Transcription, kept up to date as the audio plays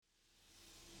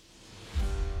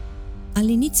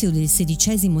All'inizio del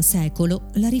XVI secolo,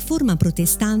 la riforma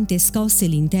protestante scosse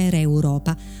l'intera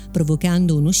Europa,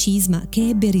 provocando uno scisma che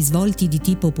ebbe risvolti di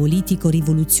tipo politico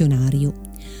rivoluzionario.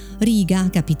 Riga,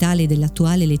 capitale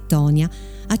dell'attuale Lettonia,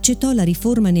 accettò la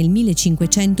riforma nel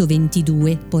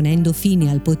 1522, ponendo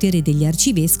fine al potere degli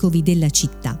arcivescovi della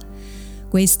città.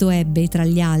 Questo ebbe, tra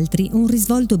gli altri, un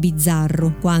risvolto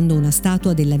bizzarro quando una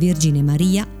statua della Vergine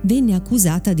Maria venne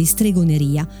accusata di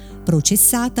stregoneria,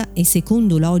 processata e,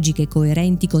 secondo logiche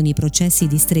coerenti con i processi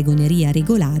di stregoneria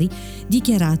regolari,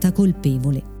 dichiarata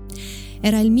colpevole.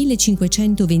 Era il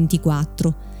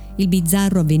 1524. Il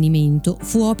bizzarro avvenimento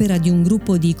fu opera di un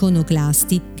gruppo di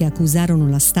iconoclasti che accusarono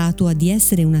la statua di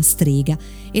essere una strega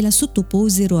e la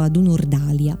sottoposero ad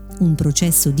un'ordalia, un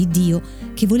processo di Dio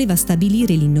che voleva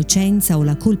stabilire l'innocenza o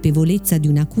la colpevolezza di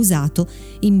un accusato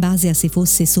in base a se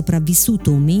fosse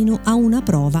sopravvissuto o meno a una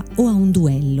prova o a un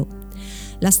duello.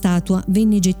 La statua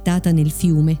venne gettata nel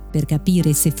fiume per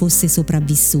capire se fosse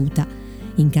sopravvissuta.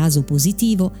 In caso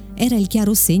positivo, era il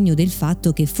chiaro segno del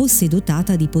fatto che fosse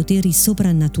dotata di poteri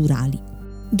soprannaturali.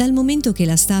 Dal momento che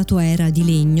la statua era di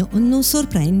legno, non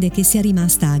sorprende che sia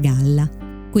rimasta a galla.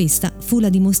 Questa fu la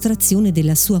dimostrazione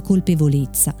della sua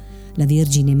colpevolezza. La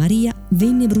Vergine Maria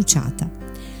venne bruciata.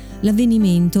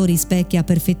 L'avvenimento rispecchia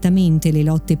perfettamente le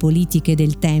lotte politiche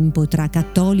del tempo tra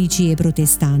cattolici e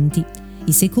protestanti.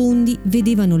 I secondi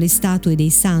vedevano le statue dei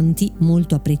santi,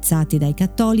 molto apprezzate dai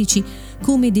cattolici,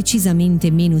 come decisamente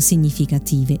meno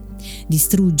significative.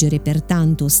 Distruggere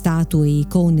pertanto statue e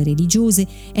icone religiose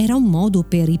era un modo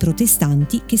per i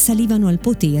protestanti che salivano al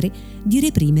potere di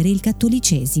reprimere il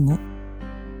cattolicesimo.